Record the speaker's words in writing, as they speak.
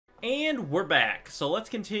And we're back. So let's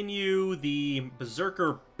continue the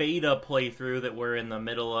Berserker beta playthrough that we're in the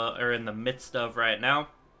middle of, or in the midst of right now.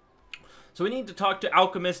 So we need to talk to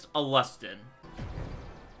Alchemist Alustin.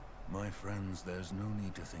 My friends, there's no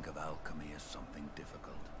need to think of alchemy as something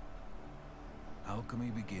difficult.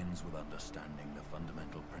 Alchemy begins with understanding the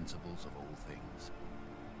fundamental principles of all things.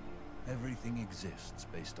 Everything exists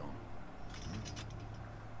based on...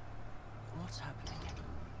 What's happening?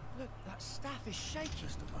 Look, that staff is shaking.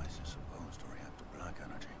 This device is supposed to react to black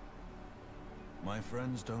energy. My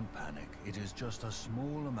friends, don't panic. It is just a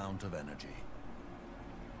small amount of energy.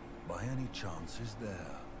 By any chance, is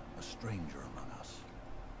there a stranger among us?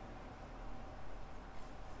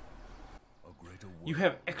 You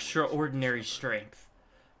have extraordinary strength.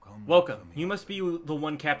 Welcome. You must be the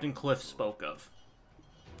one Captain Cliff spoke of.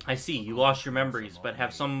 I see, you lost your memories, but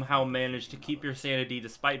have somehow managed to keep your sanity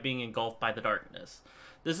despite being engulfed by the darkness.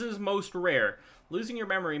 This is most rare. Losing your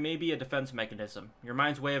memory may be a defense mechanism, your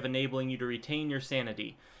mind's way of enabling you to retain your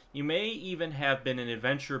sanity. You may even have been an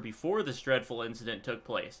adventurer before this dreadful incident took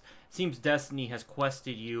place. It seems destiny has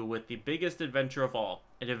quested you with the biggest adventure of all,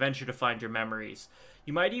 an adventure to find your memories.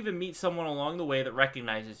 You might even meet someone along the way that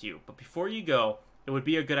recognizes you, but before you go, it would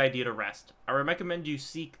be a good idea to rest. I recommend you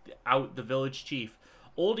seek out the village chief.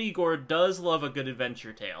 Old Igor does love a good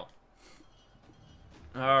adventure tale.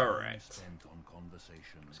 Alright.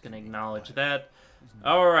 Just gonna acknowledge that.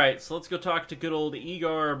 Alright, so let's go talk to good old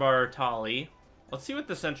Igor Bartali. Let's see what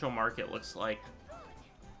the central market looks like.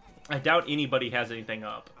 I doubt anybody has anything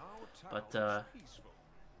up. But,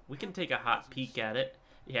 we can take a hot peek at it.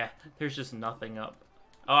 Yeah, there's just nothing up.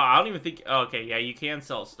 Oh, I don't even think... Oh, okay, yeah, you can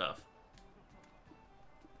sell stuff.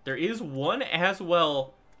 There is one as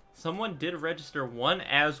well. Someone did register one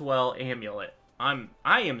as well amulet. I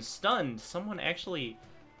am stunned. Someone has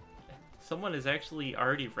actually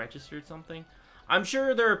already registered something. I'm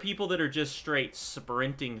sure there are people that are just straight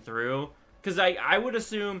sprinting through. Because I would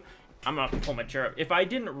assume... I'm going to pull my chair up. If I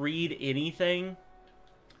didn't read anything,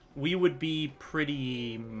 we would be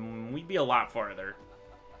pretty... We'd be a lot farther.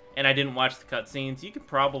 And I didn't watch the cutscenes. You could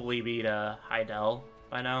probably be to Dell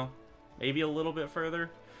by now. Maybe a little bit further.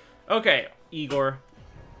 Okay, Igor.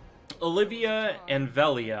 Olivia and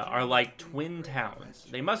Velia are like twin towns.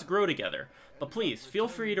 They must grow together. But please, feel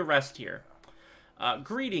free to rest here.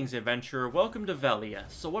 Greetings, adventurer. Welcome to Velia.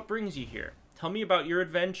 So what brings you here? Tell me about your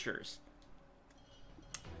adventures.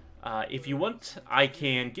 If you want, I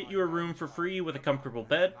can get you a room for free with a comfortable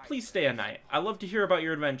bed. Please stay a night. I love to hear about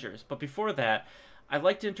your adventures. But before that, I'd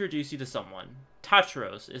like to introduce you to someone.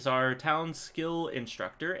 Tatros is our town skill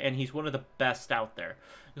instructor, and he's one of the best out there.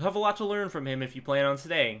 You'll have a lot to learn from him if you plan on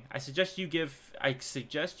staying. I suggest you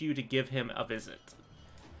to give him a visit.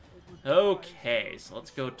 Okay, so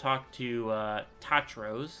let's go talk to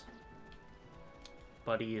Tatros.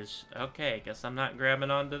 Buddy is... Okay, guess I'm not grabbing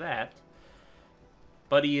onto that.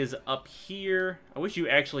 Buddy is up here. I wish you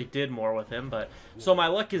actually did more with him, but... So my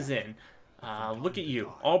luck is in. Look at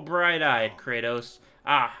you, all bright-eyed, Kratos.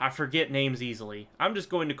 Ah, I forget names easily. I'm just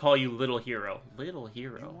going to call you Little Hero. Little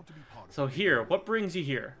Hero. So here, what brings you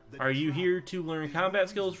here? Are you here to learn combat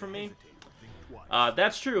skills from me?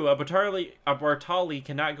 That's true. A Bartali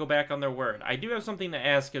cannot go back on their word. I do have something to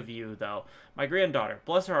ask of you, though. My granddaughter,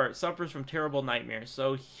 bless her heart, suffers from terrible nightmares,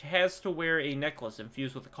 so has to wear a necklace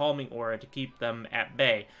infused with a calming aura to keep them at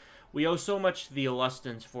bay. We owe so much to the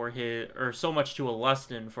Alustins for his, or so much to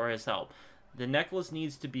Alustin for his help. The necklace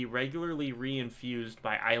needs to be regularly reinfused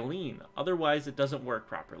by Eileen, otherwise it doesn't work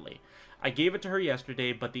properly. I gave it to her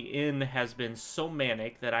yesterday, but the inn has been so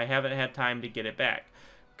manic that I haven't had time to get it back.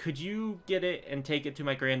 Could you get it and take it to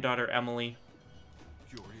my granddaughter Emily?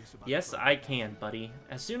 Yes, I can, buddy.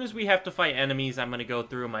 As soon as we have to fight enemies, I'm going to go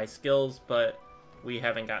through my skills, but we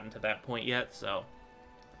haven't gotten to that point yet, so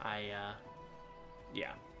yeah.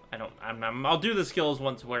 I'll do the skills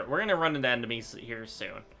once we're going to run into enemies here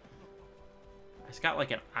soon. I just got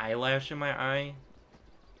like an eyelash in my eye.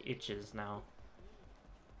 Itches now.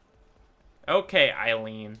 Okay,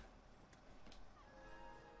 Eileen.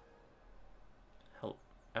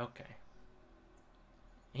 Okay.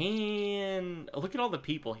 And look at all the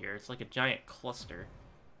people here. It's like a giant cluster.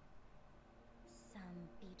 Some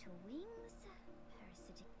beetle wings,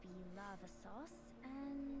 parasitic bee lava sauce,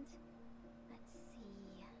 and let's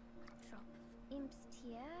see, a drop of imp's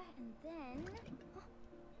tear, and then...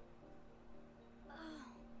 Oh,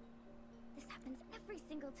 this happens every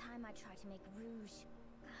single time I try to make rouge.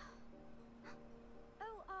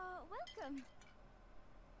 Oh, welcome.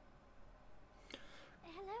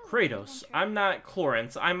 Kratos, I'm not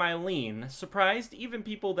Clarence, I'm Eileen. Surprised? Even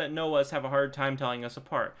people that know us have a hard time telling us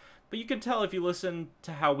apart. But you can tell if you listen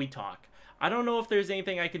to how we talk. I don't know if there's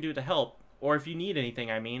anything I can do to help, or if you need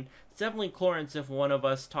anything, I mean. It's definitely Clarence if one of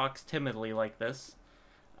us talks timidly like this.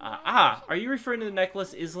 Are you referring to the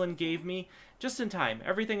necklace Islan gave me? Just in time.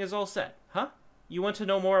 Everything is all set. Huh? You want to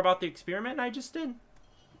know more about the experiment I just did?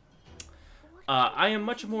 I am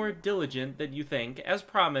much more diligent than you think. As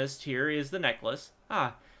promised, here is the necklace.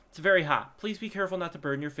 It's very hot. Please be careful not to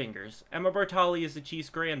burn your fingers. Emma Bartali is the chief's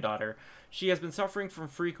granddaughter. She has been suffering from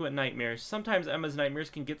frequent nightmares. Sometimes Emma's nightmares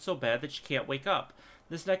can get so bad that she can't wake up.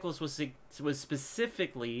 This necklace was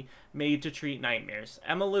specifically made to treat nightmares.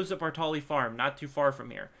 Emma lives at Bartali Farm, not too far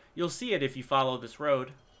from here. You'll see it if you follow this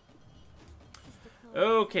road.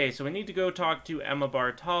 Okay, so we need to go talk to Emma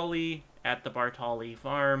Bartali at the Bartali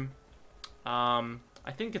Farm.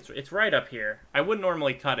 I think it's right up here. I wouldn't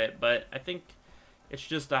normally cut it, but I think it's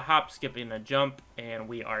just a hop, skip, and a jump, and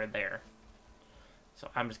we are there. So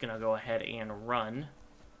I'm just going to go ahead and run.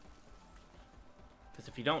 Because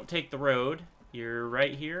if you don't take the road, you're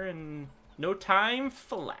right here in no time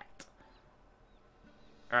flat.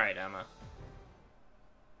 Alright, Emma.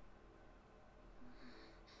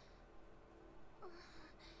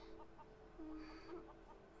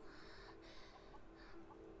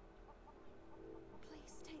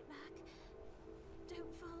 Please stay back. Don't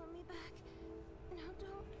follow me back. No,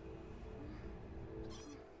 don't.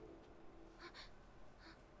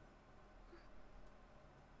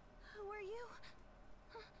 Who are you?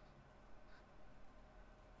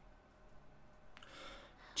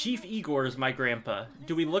 Chief Igor is my grandpa.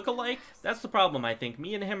 Do we look alike? That's the problem, I think.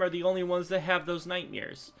 Me and him are the only ones that have those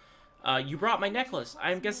nightmares. You brought my necklace.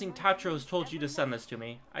 I'm guessing Tatros told you to send this to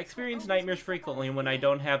me. I experience nightmares frequently when I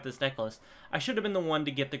don't have this necklace. I should have been the one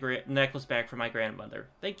to get the necklace back from my grandmother.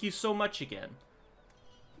 Thank you so much again.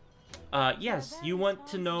 Yes, you want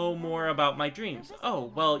to know more about my dreams.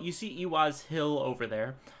 Oh, well, you see Iwa's hill over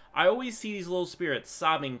there. I always see these little spirits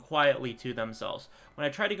sobbing quietly to themselves. When I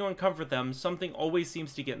try to go and comfort them, something always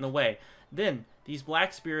seems to get in the way. Then, these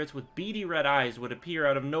black spirits with beady red eyes would appear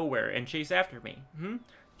out of nowhere and chase after me. Do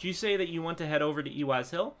you say that you want to head over to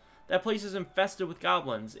Iwa's Hill? That place is infested with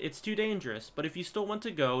goblins. It's too dangerous, but if you still want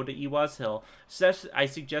to go to Iwa's Hill, I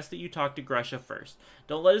suggest that you talk to Grusha first.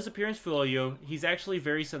 Don't let his appearance fool you. He's actually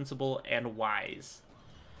very sensible and wise.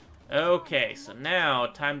 Okay, so now,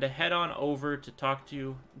 time to head on over to talk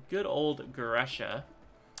to good old Grusha.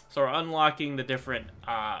 So we're unlocking the different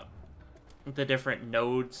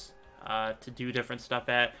nodes to do different stuff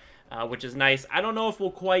at, which is nice. I don't know if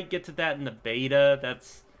we'll quite get to that in the beta.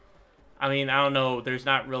 I mean, I don't know. There's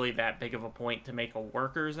not really that big of a point to make a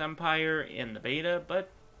workers' empire in the beta, but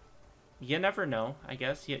you never know, I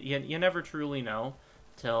guess. You never truly know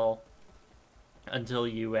until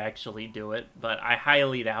you actually do it, but I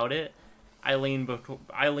highly doubt it. I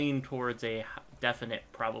lean towards a definite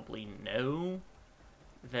probably no,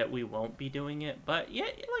 that we won't be doing it, but yeah,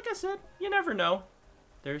 like I said, you never know.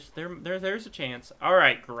 There's a chance. All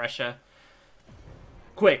right, Grusha.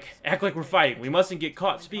 Quick, act like we're fighting. We mustn't get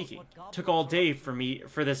caught speaking. Took all day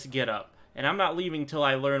for this to get up, and I'm not leaving till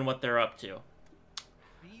I learn what they're up to.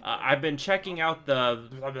 I've been checking out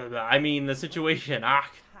the situation.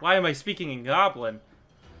 Why am I speaking in Goblin?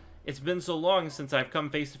 It's been so long since I've come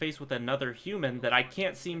face to face with another human that I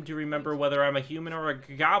can't seem to remember whether I'm a human or a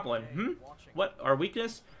goblin. What? Our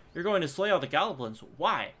weakness? You're going to slay all the goblins.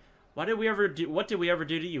 Why? What did we ever do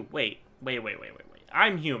to you? Wait.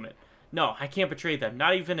 I'm human. No, I can't betray them.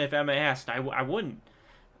 Not even if Emma asked, I wouldn't.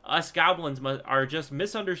 Us goblins are just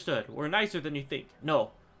misunderstood. We're nicer than you think.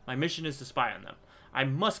 No, my mission is to spy on them. I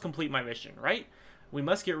must complete my mission, right? We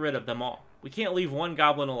must get rid of them all. We can't leave one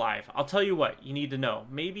goblin alive. I'll tell you what you need to know.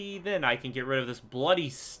 Maybe then I can get rid of this bloody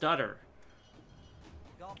stutter.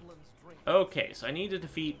 Okay, so I need to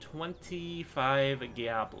defeat 25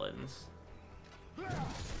 goblins.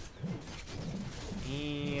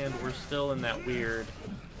 And we're still in that weird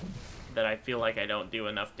that I feel like I don't do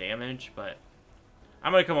enough damage, but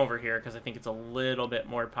I'm going to come over here because I think it's a little bit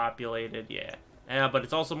more populated. Yeah, but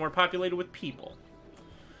it's also more populated with people.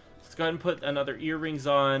 Let's go ahead and put another earrings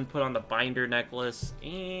on, put on the binder necklace,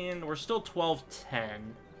 and we're still 12-10.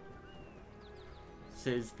 This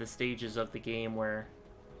is the stages of the game where...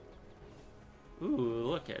 Ooh,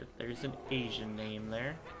 look at it. There's an Asian name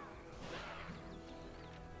there.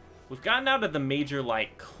 We've gotten out of the major,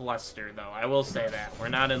 like, cluster, though. I will say that. We're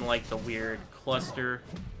not in, like, the weird cluster.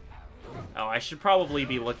 Oh, I should probably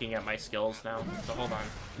be looking at my skills now. So hold on.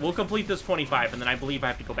 We'll complete this 25, and then I believe I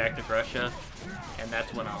have to go back to Grusha. And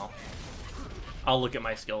that's when I'll look at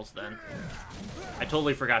my skills then. I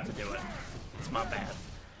totally forgot to do it. It's my bad.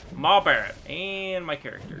 My bad. And my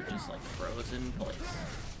character just, like, froze in place.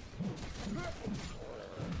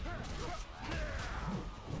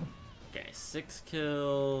 Okay, 6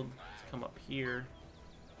 killed. Let's come up here.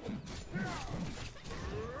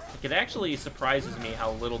 It actually surprises me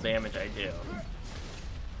how little damage I do.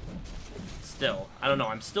 Still, I don't know.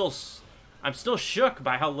 I'm still shook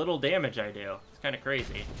by how little damage I do. It's kind of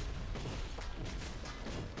crazy.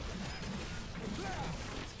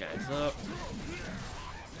 This guy's up.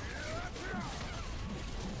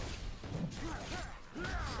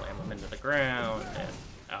 Slam him into the ground. And,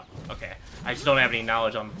 oh, okay. I just don't have any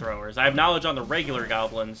knowledge on the throwers. I have knowledge on the regular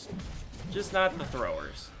goblins, just not the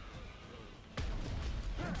throwers.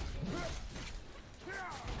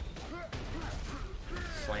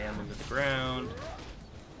 Slam into the ground.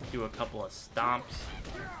 Do a couple of stomps.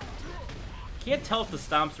 Can't tell if the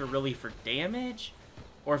stomps are really for damage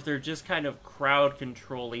or if they're just kind of crowd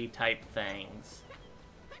control-y type things.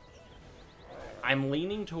 I'm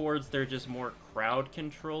leaning towards they're just more crowd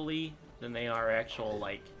control-y than they are actual,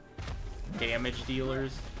 like, damage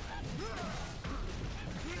dealers.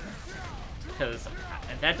 Because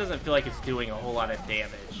that doesn't feel like it's doing a whole lot of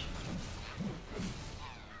damage.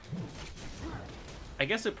 I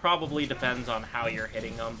guess it probably depends on how you're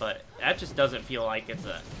hitting them, but that just doesn't feel like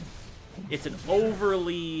it's an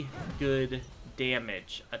overly good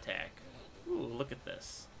damage attack. Ooh, look at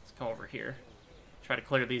this. Let's come over here. Try to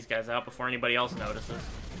clear these guys out before anybody else notices.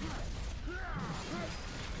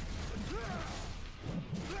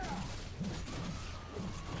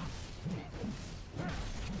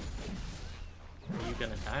 Are you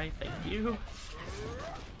gonna die? Thank you.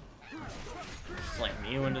 Slam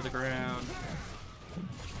you into the ground.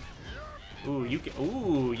 Ooh,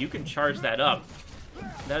 you can charge that up.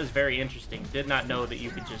 That is very interesting. Did not know that you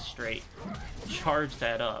could just straight charge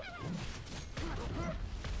that up.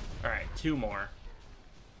 Alright, 2 more.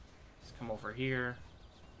 Let's come over here.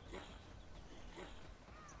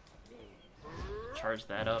 Charge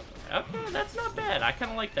that up. Okay, that's not bad. I kind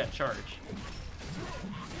of like that charge.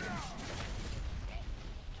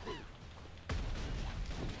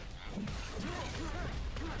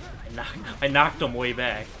 I knocked him way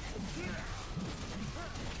back.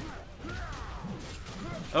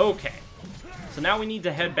 Okay, so now we need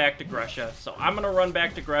to head back to Grusha. So I'm gonna run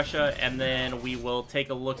back to Grusha, and then we will take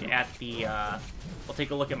a look at the, we'll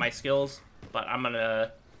take a look at my skills. But I'm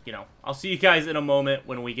gonna, you know, I'll see you guys in a moment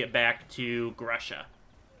when we get back to Grusha.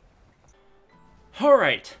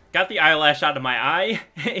 Alright, got the eyelash out of my eye,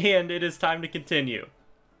 and it is time to continue.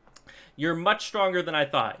 You're much stronger than I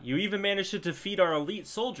thought. You even managed to defeat our elite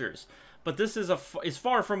soldiers. But this is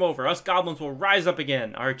far from over. Us goblins will rise up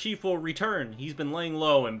again. Our chief will return. He's been laying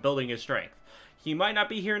low and building his strength. He might not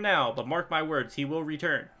be here now, but mark my words, he will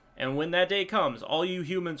return. And when that day comes, all you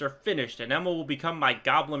humans are finished, and Emma will become my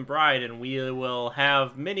goblin bride, and we will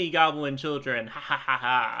have many goblin children. Ha ha ha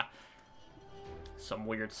ha. Some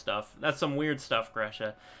weird stuff. That's some weird stuff,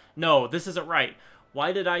 Grusha. No, this isn't right.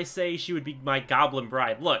 Why did I say she would be my goblin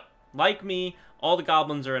bride? Look, like me, all the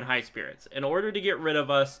goblins are in high spirits. In order to get rid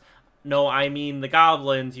of us, no, I mean the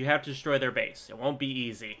goblins, you have to destroy their base. It won't be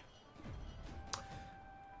easy.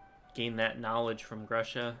 Gain that knowledge from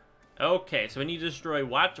Grusha. Okay, so we need to destroy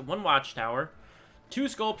one watchtower, 2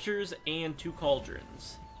 sculptures, and 2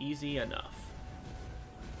 cauldrons. Easy enough.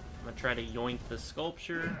 I'm gonna try to yoink the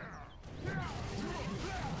sculpture.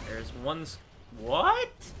 There's one...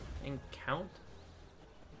 What? And count?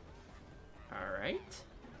 Alright.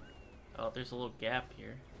 Oh, there's a little gap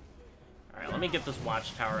here. Alright, let me get this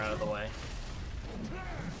watchtower out of the way.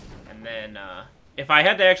 And then, if I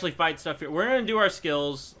had to actually fight stuff here, we're gonna do our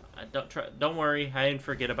skills. Don't worry, I didn't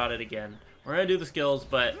forget about it again. We're gonna do the skills,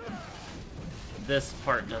 but this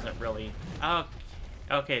part doesn't really...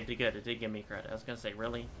 Okay, good, it did give me credit. I was gonna say,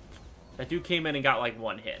 really? That dude came in and got, like,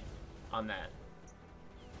 1 hit on that.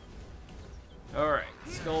 Alright,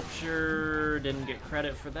 sculpture, didn't get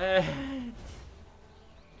credit for that.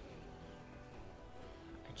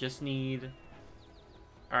 Just need...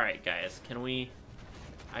 Alright, guys, can we...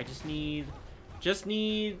 I just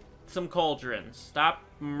need some cauldrons. Stop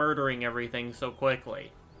murdering everything so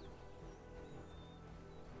quickly.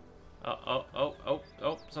 Oh,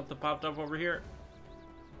 something popped up over here.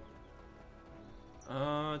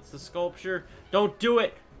 It's the sculpture. Don't do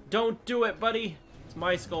it! Don't do it, buddy! It's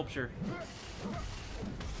my sculpture.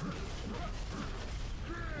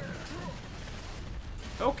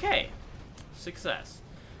 Okay. Success.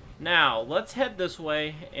 Now, let's head this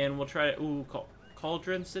way, and we'll try to... Ooh,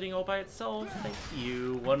 cauldron sitting all by itself. Thank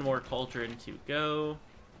you. 1 more cauldron to go.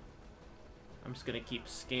 I'm just going to keep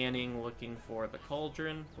scanning, looking for the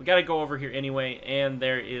cauldron. We got to go over here anyway, and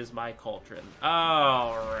there is my cauldron.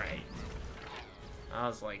 Alright. I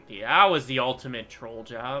was like, that was the ultimate troll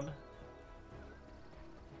job.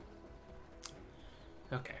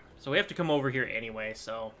 Okay, So we have to come over here anyway,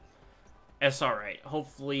 so that's alright.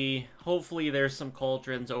 Hopefully there's some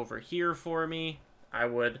cauldrons over here for me. I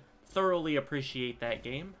would thoroughly appreciate that,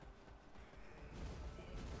 game.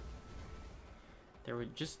 There was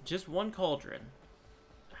just one cauldron.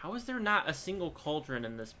 How is there not a single cauldron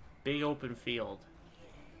in this big open field?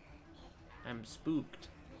 I'm spooked.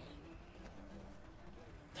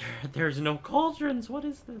 There's no cauldrons. What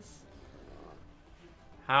is this?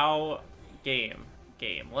 How...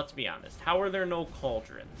 Game, let's be honest. How are there no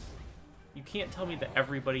cauldrons? You can't tell me that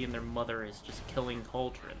everybody and their mother is just killing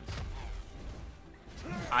cauldrons.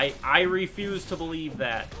 I refuse to believe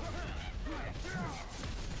that.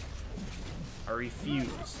 I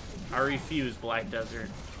refuse, Black Desert.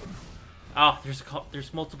 Oh,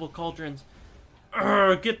 there's multiple cauldrons.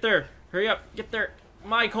 Urgh, get there. Hurry up. Get there.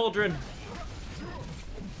 My cauldron.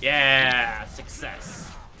 Yeah,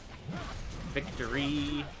 success.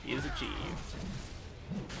 Victory is achieved.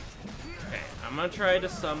 Okay, I'm gonna try to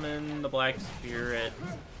summon the Black Spirit.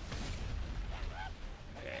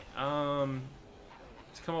 Okay,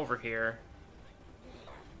 let's come over here.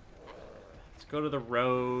 Let's go to the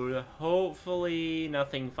road. Hopefully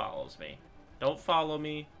nothing follows me. Don't follow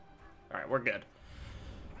me. Alright, we're good.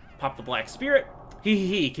 Pop the Black Spirit. Hee hee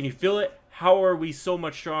hee, can you feel it? How are we so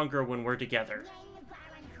much stronger when we're together?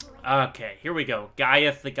 Okay, here we go.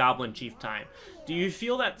 Giath, the Goblin Chief time. Do you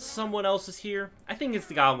feel that someone else is here? I think it's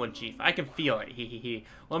the Goblin Chief. I can feel it. Hee hee hee.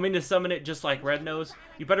 Want me to summon it just like Red Nose?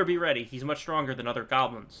 You better be ready. He's much stronger than other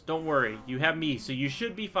goblins. Don't worry. You have me, so you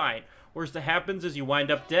should be fine. Worst that happens is you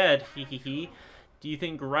wind up dead. Hee hee hee. Do you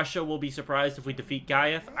think Grusha will be surprised if we defeat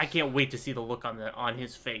Giath? I can't wait to see the look on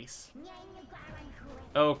his face.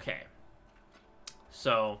 Okay.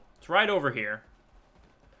 So, it's right over here.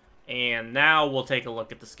 And now we'll take a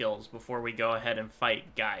look at the skills before we go ahead and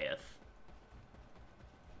fight Giath.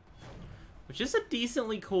 Which is a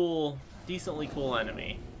decently cool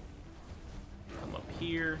enemy. Come up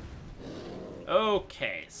here.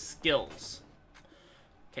 Okay, skills.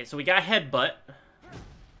 Okay, so we got Headbutt.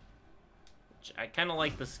 Which I kind of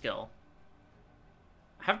like the skill.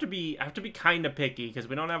 I have to be kind of picky because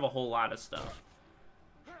we don't have a whole lot of stuff.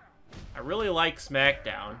 I really like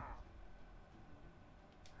Smackdown.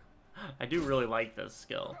 I do really like this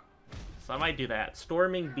skill. So I might do that.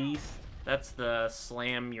 Storming Beast. That's the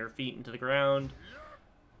slam your feet into the ground.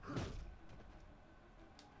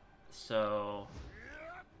 So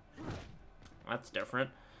that's different.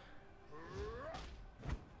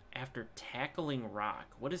 After Tackling Rock.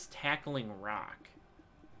 What is Tackling Rock?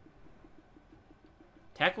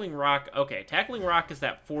 Tackling Rock. Okay, Tackling Rock is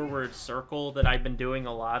that forward circle that I've been doing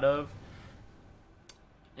a lot of.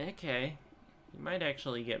 Okay. You might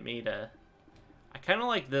actually get me to... I kind of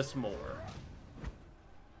like this more.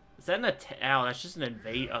 Is that an attack? Oh, that's just an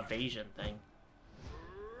evasion thing.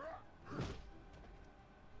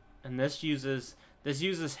 And this uses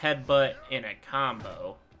Headbutt in a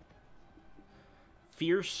combo.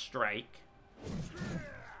 Fierce Strike.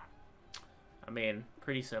 I mean,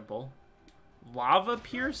 pretty simple. Lava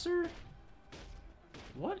Piercer?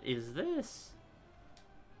 What is this?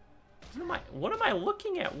 What am I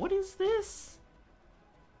looking at? What is this?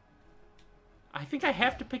 I think I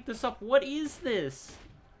have to pick this up. What is this?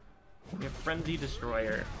 We have Frenzy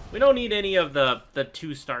Destroyer. We don't need any of the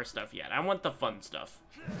 2-star stuff yet. I want the fun stuff.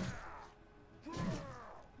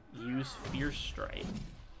 Use Fierce Strike.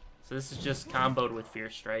 So this is just comboed with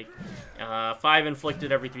Fierce Strike. 5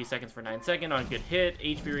 inflicted every 3 seconds for 9 seconds on good hit.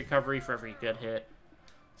 HP recovery for every good hit.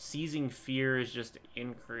 Seizing Fear is just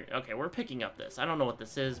increase. Okay, we're picking up this. I don't know what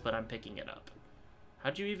this is, but I'm picking it up.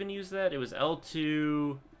 How'd you even use that? It was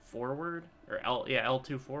L2 forward? Or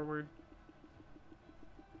L2 forward?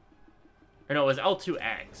 Or no, it was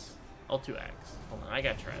L2X. L2X. Hold on, I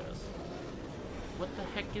gotta try this. What the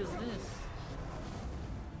heck is this?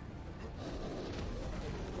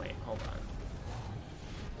 Wait, hold on.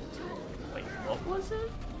 Wait, what was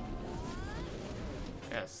it?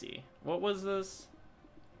 Let's see. What was this?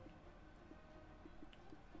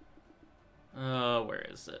 Where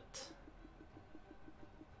is it?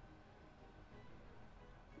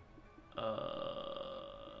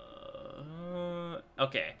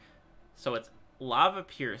 Okay. So it's Lava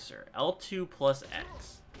Piercer, L2 plus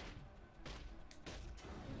X.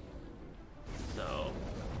 So,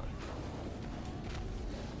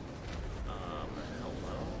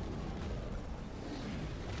 hello?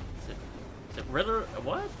 Is it Riddler?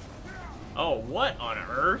 What? Oh, what on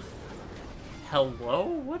earth? Hello?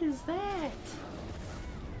 What is that?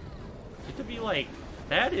 It to be like,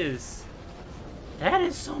 that is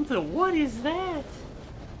something. What is that?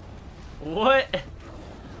 What?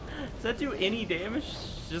 Does that do any damage?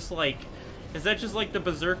 Just like Is that just like the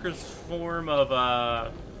Berserker's form of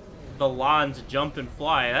the Lon's jump and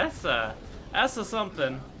fly? That's a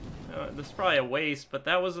something. This is probably a waste, but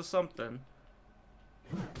that was a something.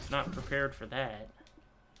 It's not prepared for that.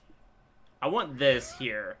 I want this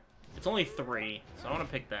here. It's only 3, so I want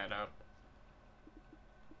to pick that up.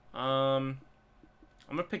 I'm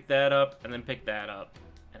gonna pick that up and then pick that up,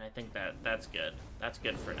 and I think that's good. That's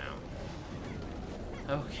good for now.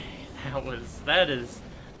 Okay, that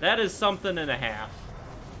is something and a half.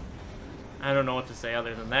 I don't know what to say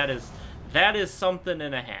other than that is something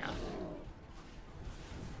and a half.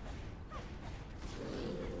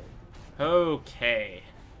 Okay,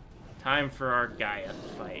 time for our Giath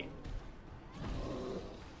fight.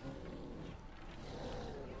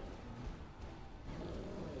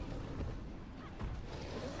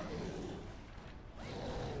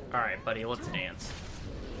 Alright, buddy, let's dance.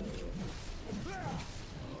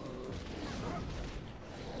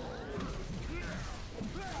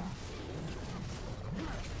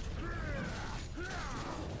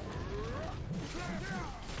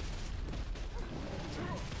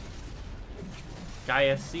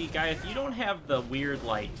 Giath, see, Giath, you don't have the weird,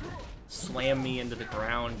 like, slam me into the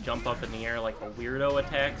ground, jump up in the air like a weirdo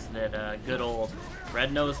attacks that good old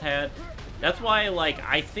Red Nose had. That's why, like,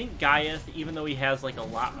 I think Giath, even though he has, like, a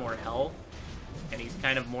lot more health, and he's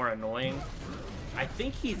kind of more annoying, I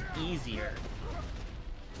think he's easier.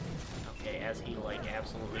 Okay, as he, like,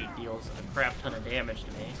 absolutely deals a crap ton of damage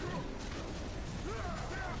to me.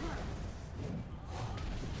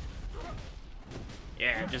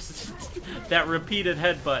 Yeah, just that repeated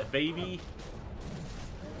headbutt, baby.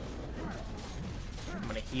 I'm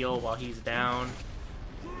gonna heal while he's down.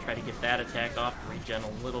 Try to get that attack off to regen a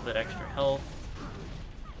little bit extra health.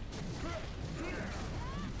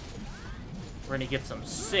 We're gonna get some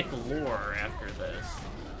sick lore after this.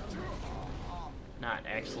 Not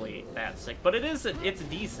actually that sick, but it's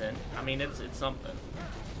decent. I mean, it's something.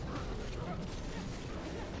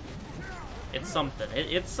 It's something.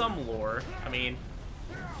 It's some lore. I mean,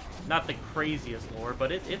 not the craziest lore,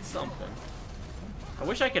 but it's something. I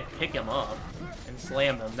wish I could pick him up and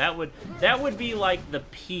slam him. That would be like the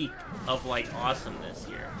peak of like awesomeness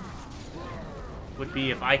here. Would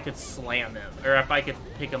be if I could slam him, or if I could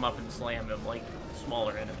pick him up and slam him like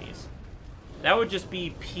smaller enemies. That would just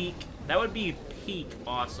be peak. That would be peak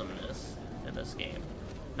awesomeness in this game.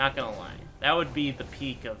 Not gonna lie. That would be the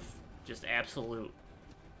peak of just absolute,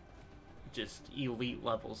 just elite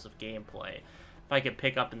levels of gameplay. If I could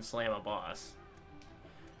pick up and slam a boss.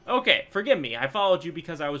 Okay, forgive me. I followed you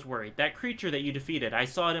because I was worried. That creature that you defeated, I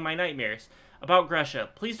saw it in my nightmares. About Grusha,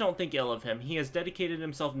 please don't think ill of him. He has dedicated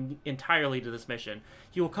himself entirely to this mission.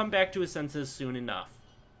 He will come back to his senses soon enough.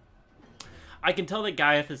 I can tell that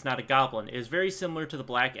Giath is not a goblin. It is very similar to the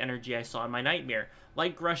black energy I saw in my nightmare.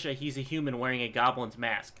 Like Grusha, he's a human wearing a goblin's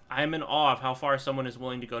mask. I am in awe of how far someone is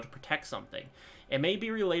willing to go to protect something. It may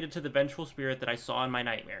be related to the vengeful spirit that I saw in my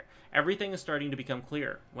nightmare. Everything is starting to become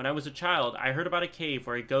clear. When I was a child, I heard about a cave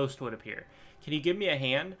where a ghost would appear. Can you give me a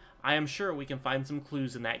hand? I am sure we can find some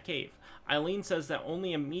clues in that cave. Eileen says that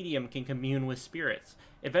only a medium can commune with spirits.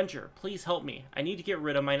 Adventure, please help me. I need to get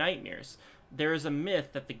rid of my nightmares. There is a myth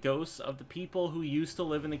that the ghosts of the people who used to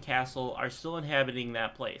live in the castle are still inhabiting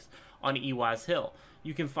that place, on Iwa's Hill.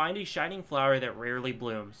 You can find a shining flower that rarely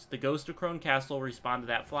blooms. The ghost of Crone Castle will respond to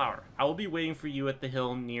that flower. I will be waiting for you at the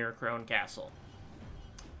hill near Crone Castle.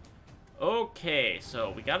 Okay,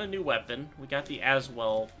 so we got a new weapon. We got the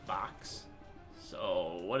Aswell box.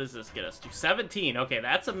 So what does this get us to? 17. Okay,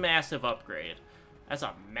 that's a massive upgrade. That's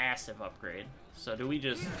a massive upgrade. So do we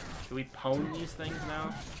pwn these things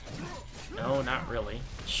now? No, not really.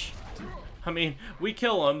 I mean, we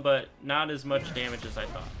kill them, but not as much damage as I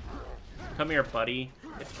thought. Come here, buddy.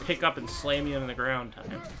 It's pick up and slam you in the ground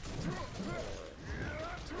time.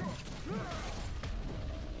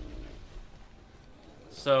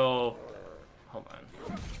 So, hold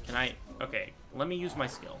on. Can I? Okay, let me use my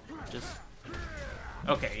skill. Just.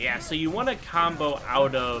 Okay, yeah. So you want to combo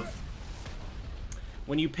out of.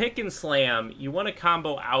 When you pick and slam, you want to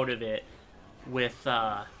combo out of it with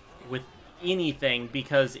anything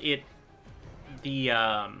because it. What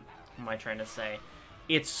am I trying to say?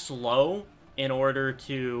 It's slow in order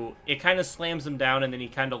to... It kind of slams him down and then he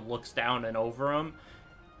kind of looks down and over him.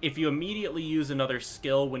 If you immediately use another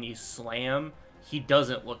skill when you slam, he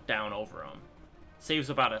doesn't look down over him. Saves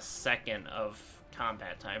about a second of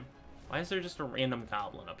combat time. Why is there just a random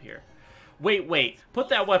goblin up here? Wait. Put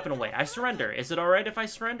that weapon away. I surrender. Is it alright if I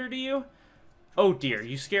surrender to you? Oh dear,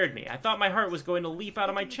 you scared me. I thought my heart was going to leap out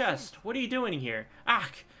of my chest. What are you doing here?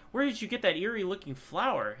 Ach! Where did you get that eerie-looking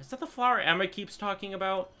flower? Is that the flower Emma keeps talking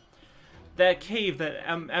about? that cave that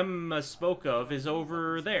Emma spoke of is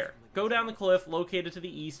over there. Go down the cliff located to the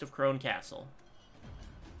east of Krone Castle.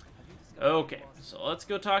 Okay, so let's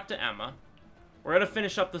go talk to Emma. We're going to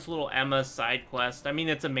finish up this little Emma side quest. I mean,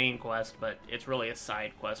 it's a main quest, but it's really a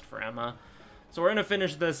side quest for Emma. So we're going to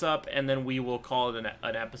finish this up, and then we will call it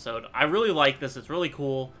an episode. I really like this. It's really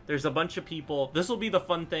cool. There's a bunch of people. This will be the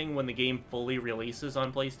fun thing when the game fully releases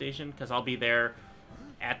on PlayStation, because I'll be there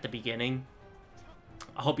at the beginning.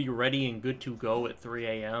 I'll be ready and good to go at 3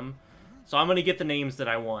 a.m. So I'm going to get the names that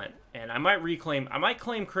I want, and I might claim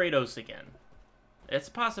Kratos again. It's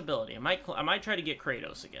a possibility. I might try to get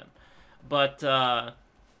Kratos again. But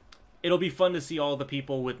it'll be fun to see all the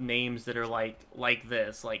people with names that are like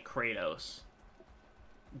this, like Kratos.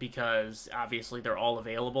 Because obviously they're all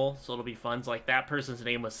available, so it'll be fun. It's like that person's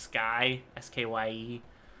name was Sky, S-K-Y-E.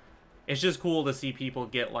 It's just cool to see people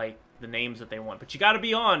get like the names that they want. But you gotta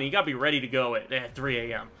be on, you gotta be ready to go at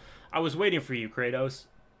 3 a.m. I was waiting for you, Kratos.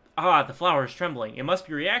 Ah, the flower is trembling. It must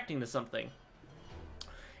be reacting to something.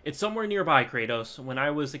 It's somewhere nearby, Kratos. When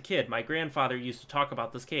I was a kid, my grandfather used to talk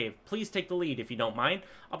about this cave. Please take the lead if you don't mind.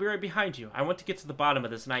 I'll be right behind you. I want to get to the bottom of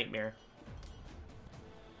this nightmare.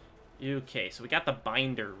 Okay, so we got the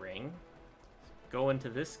binder ring. Go into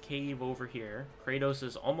this cave over here. Kratos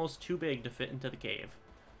is almost too big to fit into the cave.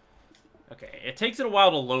 Okay, it takes it a while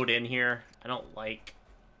to load in here.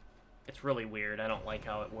 It's really weird. I don't like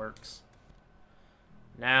how it works.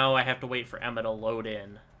 Now I have to wait for Emma to load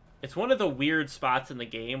in. It's one of the weird spots in the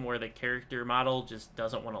game where the character model just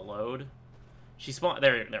doesn't want to load.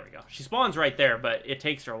 There we go. She spawns right there, but it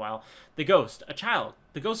takes her a while. The ghost, a child.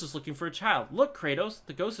 The ghost is looking for a child. Look, Kratos,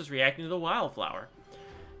 the ghost is reacting to the wildflower.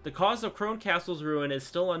 The cause of Krone Castle's ruin is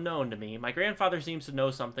still unknown to me. My grandfather seems to know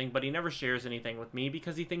something, but he never shares anything with me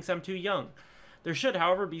because he thinks I'm too young. There should,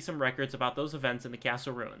 however, be some records about those events in the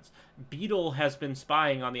castle ruins. Beetle has been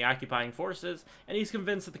spying on the occupying forces, and he's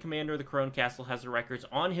convinced that the commander of the Krone Castle has the records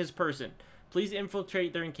on his person. Please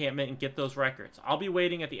infiltrate their encampment and get those records. I'll be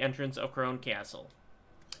waiting at the entrance of Krone Castle.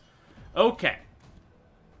 Okay.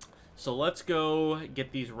 So let's go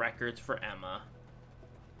get these records for Emma.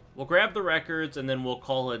 We'll grab the records, and then we'll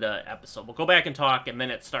call it an episode. We'll go back and talk, and then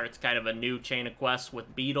it starts kind of a new chain of quests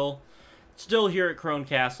with Beetle. Still here at Krone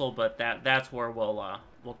Castle, but that's where we'll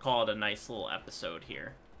call it a nice little episode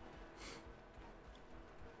here.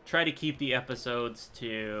 Try to keep the episodes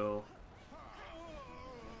to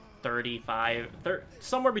 35,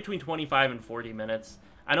 somewhere between 25 and 40 minutes.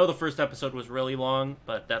 I know the first episode was really long,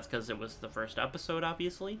 but that's because it was the first episode,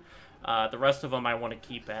 obviously. The rest of them I want to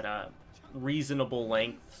keep at a reasonable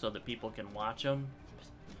length so that people can watch them.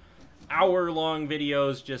 Hour-long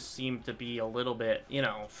videos just seem to be a little bit,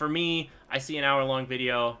 for me, I see an hour-long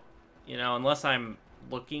video, unless I'm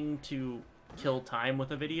looking to kill time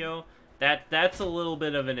with a video, that's a little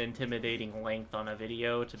bit of an intimidating length on a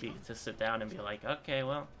video to sit down and be like, okay,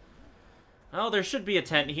 well, there should be a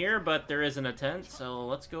tent here, but there isn't a tent, so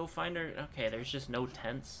let's go find her. Okay, there's just no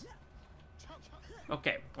tents.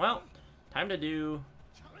 Okay, well, time to do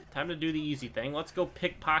the easy thing. Let's go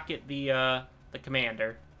pickpocket the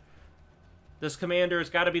commander. This commander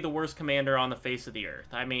has got to be the worst commander on the face of the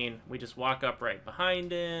earth. I mean, we just walk up right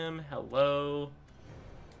behind him. Hello.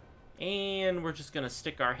 And we're just going to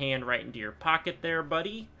stick our hand right into your pocket there,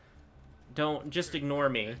 buddy. Just ignore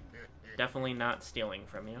me. Definitely not stealing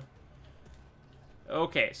from you.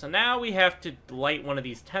 Okay, so now we have to light one of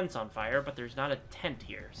these tents on fire, but there's not a tent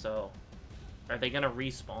here, so are they going to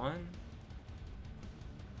respawn?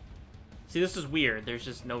 See, this is weird. There's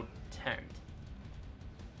just no tent.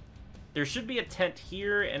 There should be a tent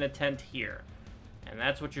here and a tent here. And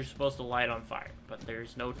that's what you're supposed to light on fire. But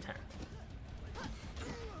there's no tent.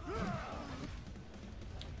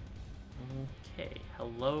 Okay.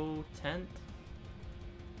 Hello, tent.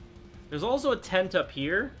 There's also a tent up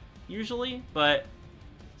here, usually. But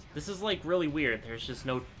this is, like, really weird. There's just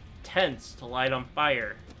no tents to light on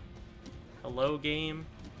fire. Hello, game.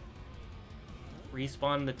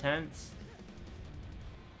 Respawn the tents.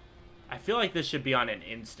 I feel like this should be on an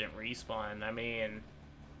instant respawn. I mean,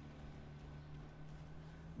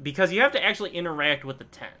 because you have to actually interact with the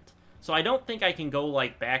tent. So I don't think I can go,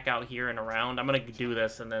 like, back out here and around. I'm going to do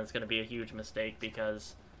this, and then it's going to be a huge mistake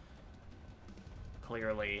because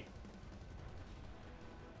clearly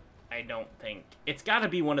I don't think... It's got to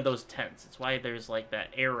be one of those tents. It's why there's, like, that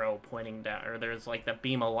arrow pointing down, or there's, like, the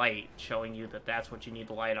beam of light showing you that that's what you need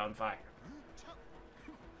to light on fire.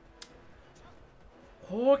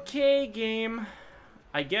 Okay, game.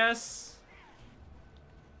 I guess...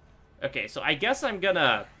 Okay, so I guess I'm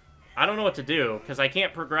gonna... I don't know what to do, because I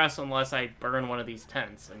can't progress unless I burn one of these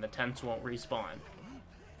tents, and the tents won't respawn.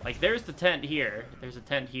 Like, there's the tent here. There's a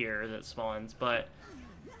tent here that spawns, but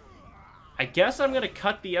I guess I'm going to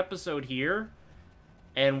cut the episode here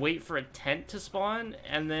and wait for a tent to spawn,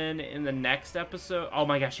 and then in the next episode... Oh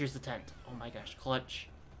my gosh, here's the tent. Oh my gosh, clutch.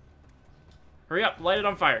 Hurry up, light it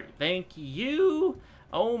on fire. Thank you.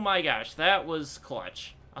 Oh my gosh, that was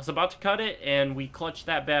clutch. I was about to cut it, and we clutched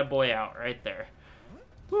that bad boy out right there.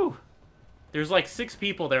 Whew. There's like 6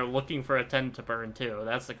 people there looking for a tent to burn too.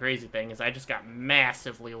 That's the crazy thing, is I just got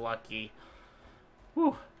massively lucky.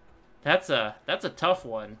 Whew. That's a tough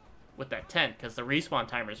one with that tent, because the respawn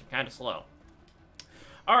timers are kind of slow.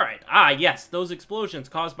 Alright, yes, those explosions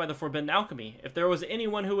caused by the forbidden alchemy. If there was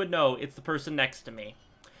anyone who would know, it's the person next to me.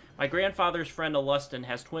 My grandfather's friend Alustin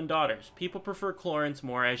has twin daughters. People prefer Clarence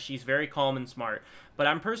more as she's very calm and smart, but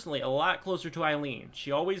I'm personally a lot closer to Eileen.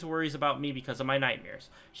 She always worries about me because of my nightmares.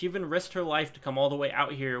 She even risked her life to come all the way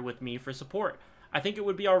out here with me for support. I think it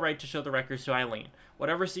would be alright to show the records to Eileen.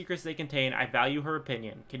 Whatever secrets they contain, I value her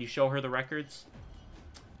opinion. Can you show her the records?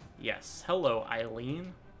 Yes. Hello,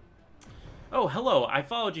 Eileen. Oh, hello. I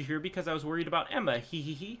followed you here because I was worried about Emma.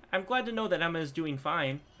 Hee. I'm glad to know that Emma is doing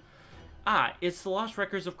fine. It's the Lost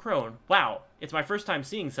Records of Krone. Wow, it's my first time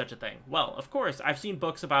seeing such a thing. Well, of course, I've seen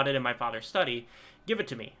books about it in my father's study. Give it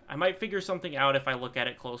to me. I might figure something out if I look at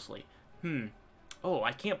it closely. Oh,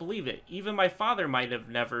 I can't believe it. Even my father might have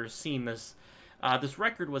never seen this. This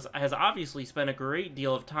record has obviously spent a great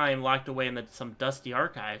deal of time locked away in some dusty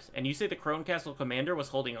archives. And you say the Krone Castle commander was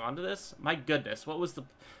holding on to this? My goodness, what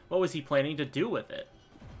was he planning to do with it?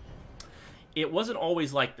 It wasn't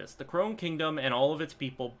always like this. The Krone Kingdom and all of its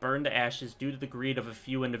people burned to ashes due to the greed of a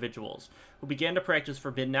few individuals, who began to practice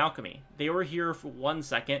forbidden alchemy. They were here for 1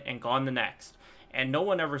 second and gone the next, and no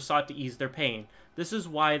one ever sought to ease their pain. This is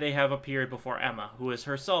why they have appeared before Emma, who is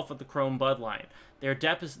herself of the Krone bloodline. They are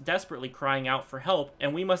desperately crying out for help,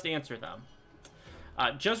 and we must answer them.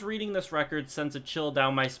 Just reading this record sends a chill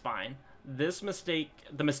down my spine. The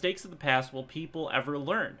mistakes of the past, will people ever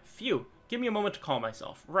learn? Phew, give me a moment to calm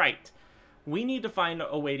myself. Right. We need to find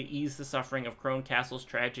a way to ease the suffering of Krone Castle's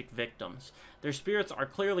tragic victims. Their spirits are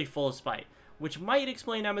clearly full of spite, which might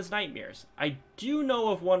explain Emma's nightmares. I do know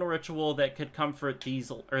of one ritual that could comfort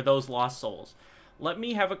those lost souls. Let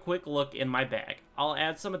me have a quick look in my bag. I'll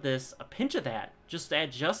add some of this, a pinch of that, just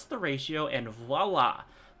adjust the ratio, and voila!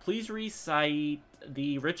 Please recite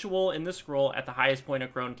the ritual in the scroll at the highest point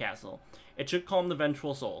of Krone Castle. It should calm the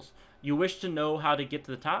vengeful souls. You wish to know how to get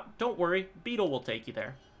to the top? Don't worry, Beetle will take you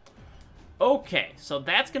there. Okay, so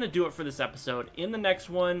that's going to do it for this episode. In the next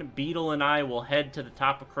one, Beetle and I will head to the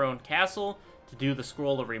top of Krone Castle to do the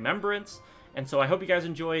Scroll of Remembrance. And so I hope you guys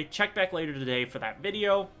enjoy. Check back later today for that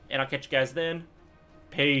video, and I'll catch you guys then.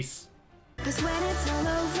 Peace. 'Cause when it's all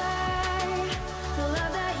over, the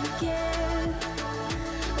love that you give